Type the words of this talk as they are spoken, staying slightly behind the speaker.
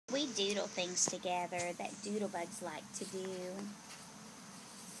We doodle things together that doodlebugs like to do.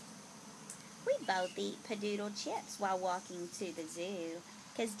 We both eat Padoodle chips while walking to the zoo.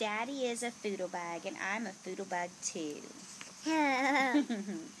 'Cause Daddy is a foodlebug and I'm a foodlebug too.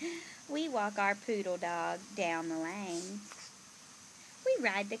 We walk our poodle dog down the lane. We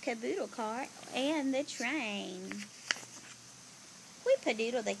ride the caboodle cart and the train. We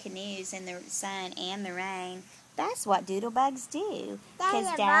padoodle the canoes in the sun and the rain. That's what doodlebugs do.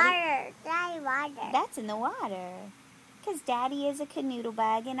 That's water. That's in the water. 'Cause Daddy is a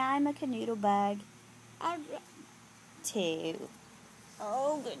canoodlebug and I'm a canoodlebug too.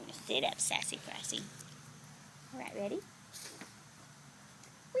 Oh goodness, sit up, sassy Fressy. Alright, ready?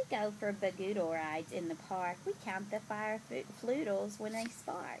 We go for bagoodle rides in the park. We count the fire floodles when they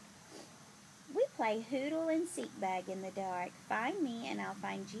spark. We play hoodle and seek bag in the dark. Find me and I'll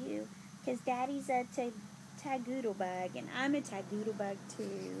find you. 'Cause Daddy's a tagoodlebug and I'm a tagoodlebug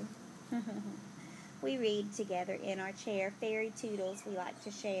too. We read together in our chair. Fairy toodles we like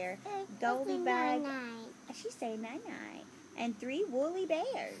to share. Goldybug. She's saying night-night. And 3 woolly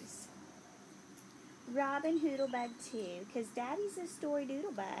bears. Robin Hoodlebug too. 'Cause Daddy's a story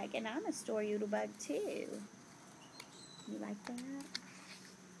doodlebug and I'm a story doodlebug too. You like that?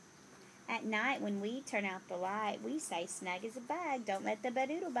 At night when we turn out the light, we say snug as a bug, don't let the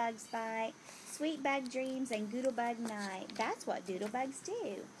badoodlebugs bite. Sweet bug dreams and goodlebug night. That's what doodlebugs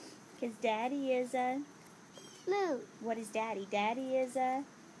do. 'Cause Daddy is a... Moo. What is Daddy? Daddy is a...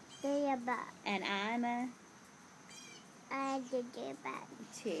 Doodlebug. And I'm a... Doodlebug.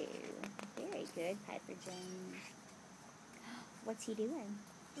 Too. Very good, Piper James. What's he doing?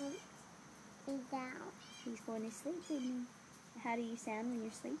 He's down. He's going to sleep, isn't he? How do you sound when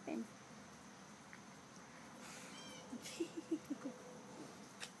you're sleeping?